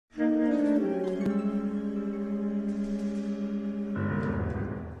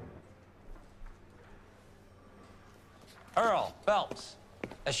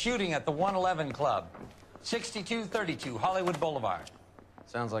A shooting at the 111 Club, 6232 Hollywood Boulevard.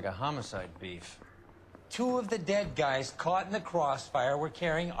 Sounds like a homicide beef. 2 of the dead guys caught in the crossfire were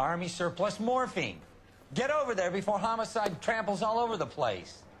carrying Army surplus morphine. Get over there before homicide tramples all over the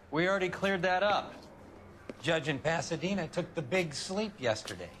place. We already cleared that up. Judge in Pasadena took the big sleep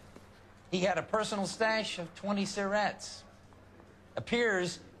yesterday. He had a personal stash of 20 cigarettes.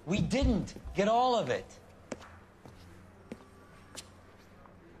 Appears we didn't get all of it.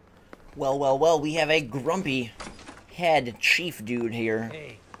 Well, well, well, we have a grumpy head chief dude here.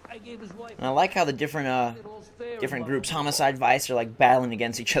 Hey, I gave his wife And I like how the different groups, Homicide, Vice, are like battling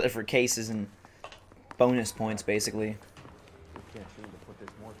against each other for cases and bonus points, basically. We can't seem to put this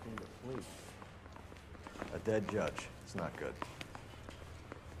morphine to sleep. A dead judge. It's not good.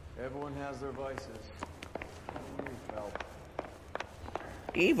 Everyone has their vices.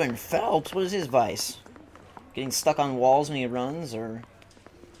 Even Phelps, what is his vice? Getting stuck on walls when he runs, or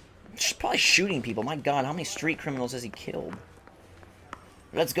probably shooting people. My God, how many street criminals has he killed?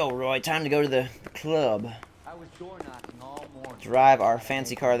 Let's go, Roy. Time to go to the club. I was door knocking all morning. Drive our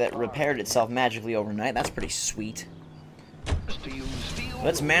fancy car that repaired itself magically overnight. That's pretty sweet.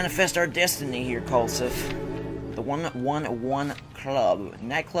 Let's manifest our destiny here, Kulsif. The 111 Club.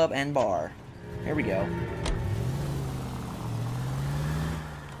 Nightclub and bar. Here we go.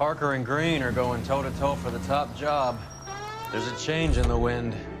 Parker and Green are going toe-to-toe for the top job. There's a change in the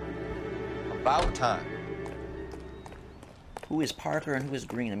wind. About time. Who is Parker and who is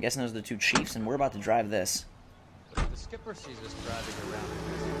Green? I'm guessing those are the 2 chiefs, and we're about to drive this. The skipper sees us driving around.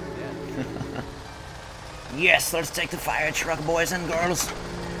 Yeah. Yes, let's take the fire truck, boys and girls.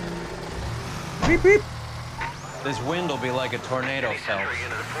 Beep, beep. This wind will be like a tornado, Phelps.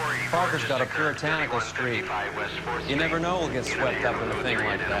 Parker's got a puritanical streak. You never know we'll get swept up in a thing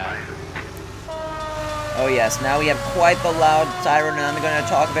like that. Oh yes, now we have quite the loud siren, and I'm going to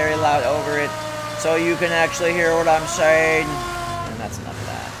talk very loud over it, so you can actually hear what I'm saying. And that's enough of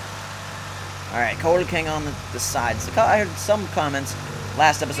that. Alright, Cola King on the sides. I heard some comments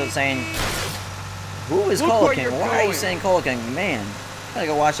last episode saying, who is Cola King? Why are you saying Cola King? Man, I gotta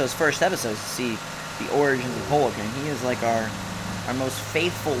go watch those first episodes to see the origins of Cola King. He is like our most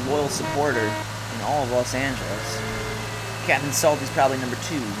faithful, loyal supporter in all of Los Angeles. Captain Salty's probably number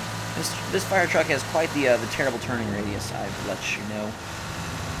 2. This fire truck has quite the terrible turning radius, I will let you know.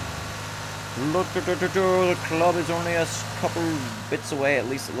 Look, the club is only a couple bits away, at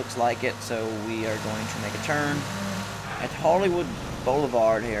least it looks like it, so we are going to make a turn at Hollywood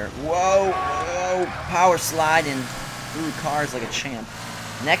Boulevard here. Whoa, whoa, power sliding through cars like a champ.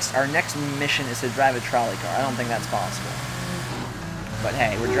 Our next mission is to drive a trolley car. I don't think that's possible. But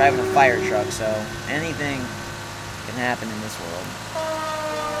hey, we're driving a fire truck, so anything can happen in this world.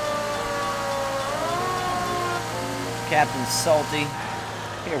 Captain Salty.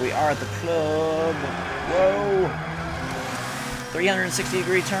 Here we are at the club. Whoa.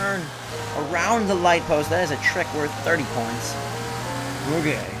 360-degree turn around the light post. That is a trick worth 30 points.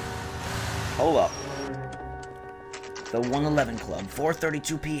 Okay. Hold up. The 111 Club,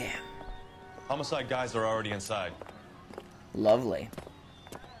 4:32 p.m. Homicide guys are already inside. Lovely.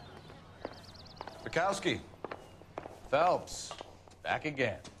 Bukowski. Phelps. Back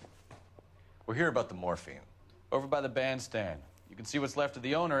again. We're here about the morphine. Over by the bandstand. You can see what's left of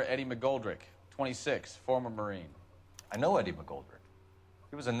the owner, Eddie McGoldrick, 26, former Marine. I know Eddie McGoldrick.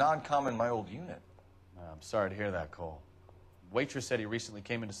 He was a non-com in my old unit. I'm sorry to hear that, Cole. Waitress said he recently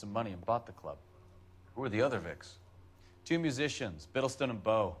came into some money and bought the club. Who are the other Vics? 2 musicians, Biddleston and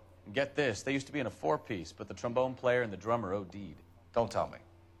Bowe. And get this, they used to be in a 4-piece, but the trombone player and the drummer OD'd. Don't tell me.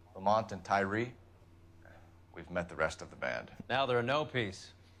 Lamont and Tyree? We've met the rest of the band. Now they're a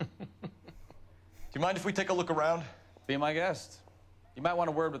no-piece. Do you mind if we take a look around? Be my guest. You might want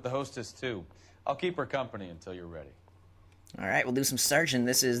a word with the hostess, too. I'll keep her company until you're ready. Alright, we'll do some searching.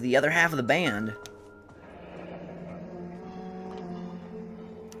 This is the other half of the band.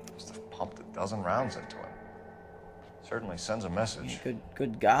 Must have pumped a dozen rounds into him. Certainly sends a message. Yeah,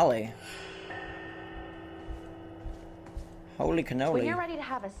 good golly. Holy cannoli. When you're ready to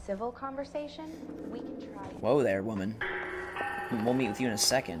have a civil conversation, we can try. Whoa there, woman. We'll meet with you in a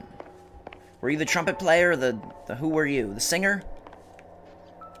second. Were you the trumpet player or the who were you? The singer?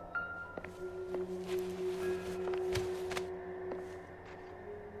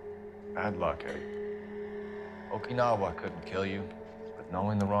 Bad luck, Eddie. Okinawa couldn't kill you, but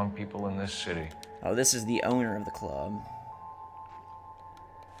knowing the wrong people in this city. Oh, this is the owner of the club.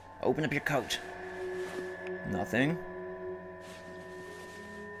 Open up your coat. Nothing.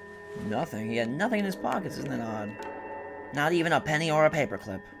 Nothing. He had nothing in his pockets, isn't that odd? Not even a penny or a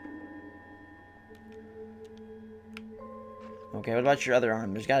paperclip. Okay, what about your other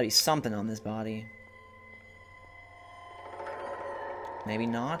arm? There's gotta be something on this body. Maybe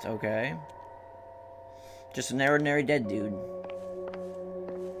not? Okay. Just an ordinary dead dude.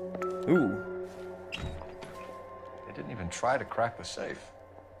 Ooh. They didn't even try to crack the safe.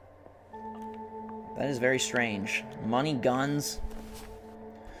 That is very strange. Money, guns.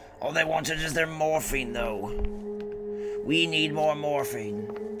 All they wanted is their morphine, though. We need more morphine.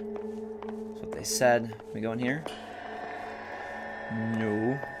 That's what they said. Can we go in here?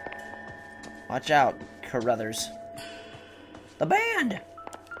 No. Watch out, Carruthers. The band!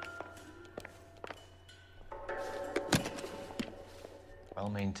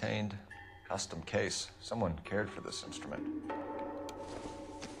 Well-maintained, custom case. Someone cared for this instrument.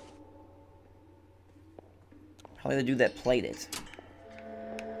 Probably the dude that played it.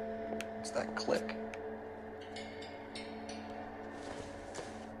 What's that click?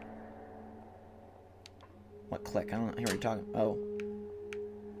 What click? I don't hear what you're talking. Oh.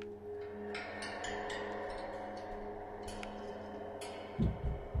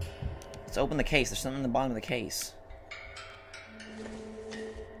 Let's open the case. There's something in the bottom of the case.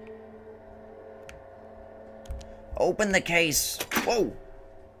 Open the case. Whoa.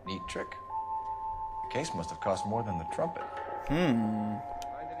 Neat trick. The case must have cost more than the trumpet.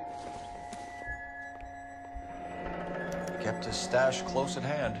 He kept his stash close at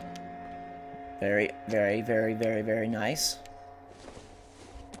hand. Very, very, very, very, very nice.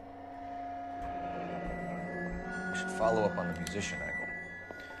 We should follow up on the musician angle.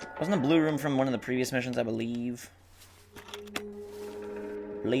 Wasn't the blue room from one of the previous missions, I believe?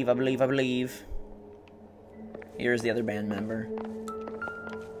 I believe. Here's the other band member.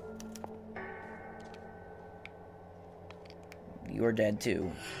 You're dead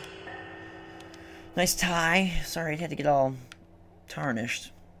too. Nice tie. Sorry, it had to get all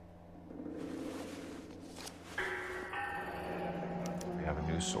tarnished. We have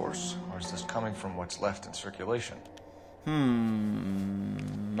a new source, or is this coming from what's left in circulation?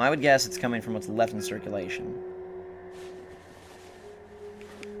 I would guess it's coming from what's left in circulation.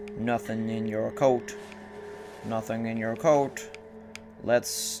 Nothing in your coat. Nothing in your coat.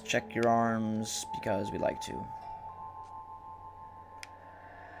 Let's check your arms because we like to.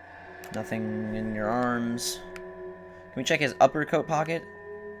 Nothing in your arms. Can we check his upper coat pocket?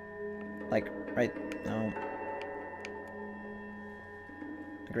 Like, right... No.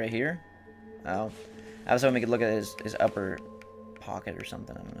 Like right here? Oh. I was hoping we could look at his upper pocket or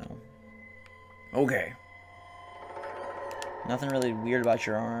something. I don't know. Okay. Nothing really weird about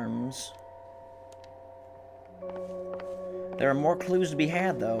your arms. There are more clues to be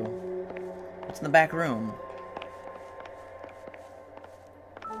had, though. What's in the back room?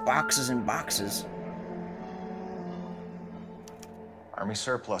 Boxes and boxes. Army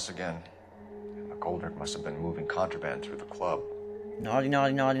surplus again. McGoldrick must have been moving contraband through the club. Naughty,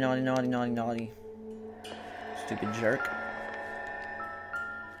 naughty, naughty, naughty, naughty, naughty, naughty. Stupid jerk.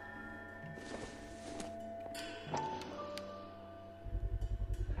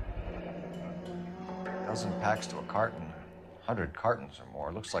 A dozen packs to a carton. 100 cartons or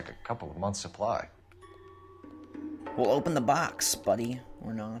more. Looks like a couple of months' supply. We'll open the box, buddy.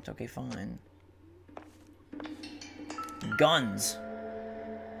 Or not. Okay, fine. Guns.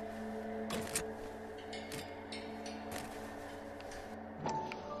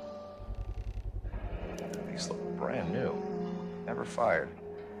 These look brand new. Never fired.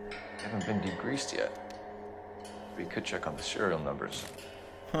 Haven't been degreased yet. We could check on the serial numbers.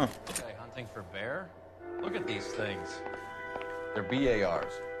 Huh. Okay, hunting for bear? Look at these things. They're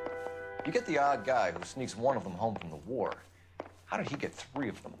BARs. You get the odd guy who sneaks one of them home from the war. How did he get 3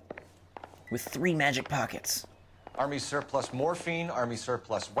 of them? With 3 magic pockets. Army surplus morphine, Army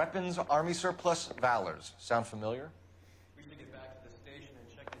surplus weapons, Army surplus valors. Sound familiar? We should get back to the station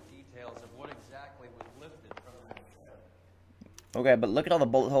and check the details of what exactly was lifted from that ship. Okay, but look at all the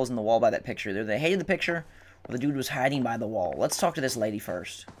bullet holes in the wall by that picture. They hated the picture, or the dude was hiding by the wall. Let's talk to this lady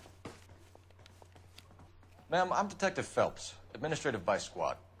first. Ma'am, I'm Detective Phelps, Administrative Vice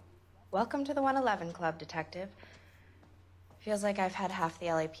Squad. Welcome to the 111 Club, Detective. Feels like I've had half the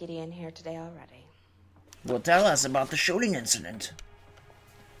LAPD in here today already. Well, tell us about the shooting incident.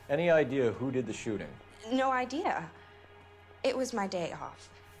 Any idea who did the shooting? No idea. It was my day off.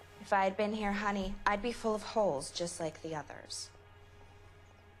 If I had been here, honey, I'd be full of holes just like the others.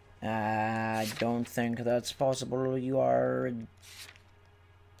 I don't think that's possible. You are...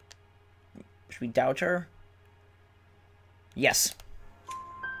 Should we doubt her? Yes.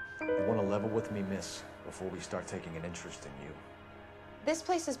 You want to level with me, miss, before we start taking an interest in you? This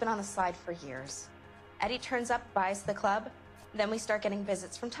place has been on the slide for years. Eddie turns up, buys the club, then we start getting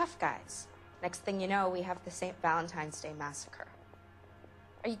visits from tough guys. Next thing you know, we have the St. Valentine's Day Massacre.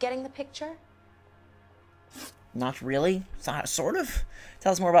 Are you getting the picture? Not really. Sort of.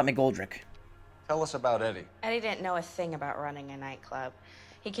 Tell us more about McGoldrick. Tell us about Eddie. Eddie didn't know a thing about running a nightclub.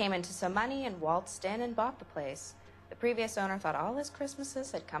 He came into some money and waltzed in and bought the place. The previous owner thought all his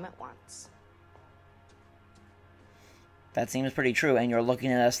Christmases had come at once. That seems pretty true, and you're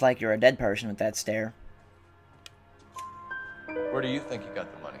looking at us like you're a dead person with that stare. Where do you think he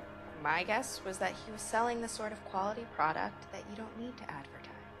got the money? My guess was that he was selling the sort of quality product that you don't need to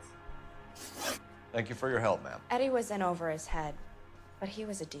advertise. Thank you for your help, ma'am. Eddie was in over his head, but he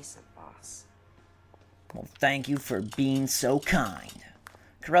was a decent boss. Well, thank you for being so kind.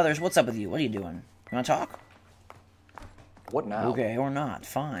 Carruthers, what's up with you? What are you doing? You want to talk? What now? Okay, or not.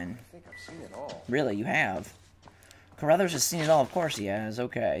 Fine. I think I've seen it all. Really, you have. Carruthers has seen it all. Of course he has.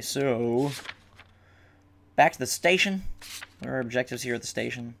 Okay, so... back to the station. What are our objectives here at the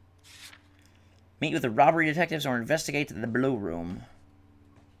station? Meet with the robbery detectives or investigate the Blue Room.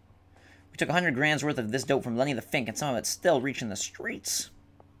 We took 100 grand's worth of this dope from Lenny the Fink, and some of it's still reaching the streets.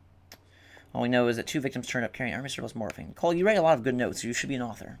 All we know is that 2 victims turned up carrying army surplus morphine. Cole, you write a lot of good notes, so you should be an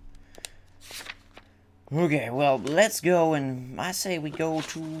author. Okay, well, let's go, and I say we go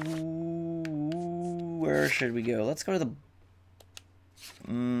to... where should we go? Let's go to the...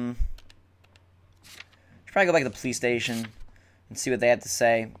 should probably go back to the police station and see what they have to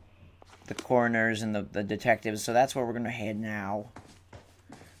say. The coroners and the detectives, so that's where we're going to head now.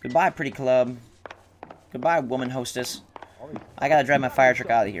 Goodbye, pretty club. Goodbye, woman hostess. I gotta drive my fire truck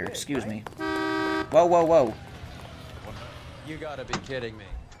out of here. Excuse me. Whoa, whoa, whoa. You gotta be kidding me.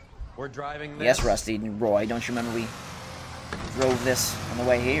 We're driving this? Yes, Rusty and Roy. Don't you remember we drove this on the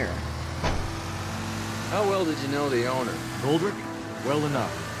way here? How well did you know the owner? Goldrick? Well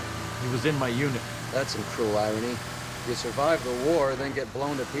enough. He was in my unit. That's some cruel irony. You survive the war, then get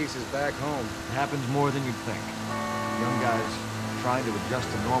blown to pieces back home. It happens more than you'd think. Young guys trying to adjust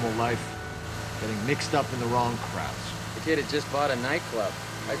to normal life, getting mixed up in the wrong crowds. The kid had just bought a nightclub.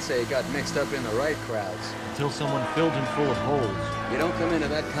 I'd say he got mixed up in the right crowds. Until someone filled him full of holes. You don't come into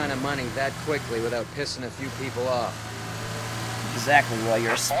that kind of money that quickly without pissing a few people off. Exactly, Roy.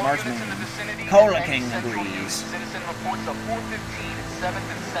 You're a smart man. Cola King agrees.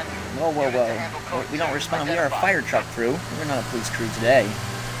 Whoa, whoa, whoa. We don't respond. We are a fire truck crew. We're not a police crew today.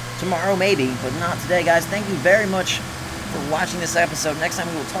 Tomorrow, maybe, but not today, guys. Thank you very much for watching this episode. Next time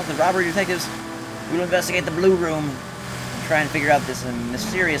we will talk to robbery detectives. We will investigate the Blue Room and try and figure out this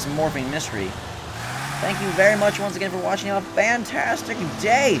mysterious morphine mystery. Thank you very much once again for watching. Have a fantastic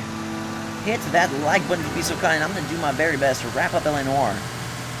day. Hit that like button if you'd be so kind. I'm going to do my very best to wrap up LA Noire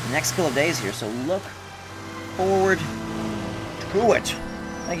the next couple of days here, so look forward to it.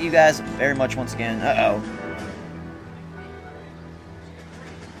 Thank you guys very much once again. Uh-oh.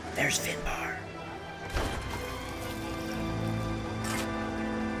 There's Finbar.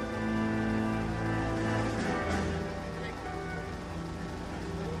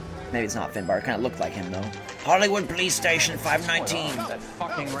 Maybe it's not Finbar. It kind of looked like him, though. Hollywood Police Station 519. That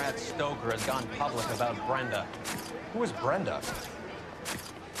fucking rat Stoker has gone public about Brenda. Who is Brenda?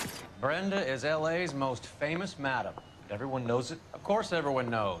 Brenda is LA's most famous madam. Everyone knows it? Of course everyone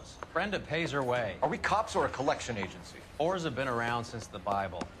knows. Brenda pays her way. Are we cops or a collection agency? Whores have been around since the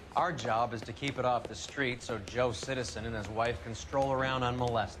Bible. Our job is to keep it off the street so Joe Citizen and his wife can stroll around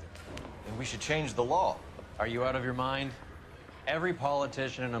unmolested. Then we should change the law. Are you out of your mind? Every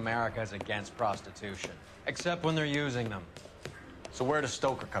politician in America is against prostitution, except when they're using them. So where does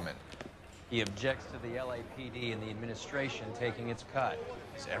Stoker come in? He objects to the LAPD and the administration taking its cut.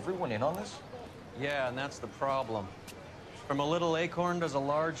 Is everyone in on this? Yeah, and that's the problem. From a little acorn does a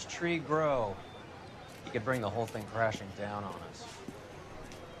large tree grow. He could bring the whole thing crashing down on us.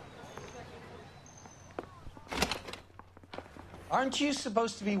 Aren't you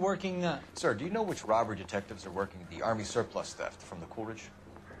supposed to be working, Sir, do you know which robbery detectives are working the Army surplus theft from the Coolidge?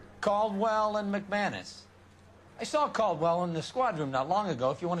 Caldwell and McManus? I saw Caldwell in the squad room not long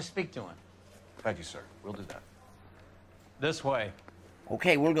ago if you want to speak to him. Thank you, sir. We'll do that. This way.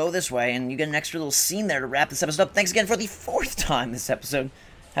 Okay, we'll go this way, and you get an extra little scene there to wrap this episode up. Thanks again for the 4th time this episode.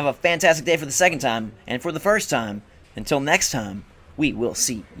 Have a fantastic day for the 2nd time, and for the 1st time. Until next time, we will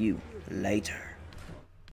see you later.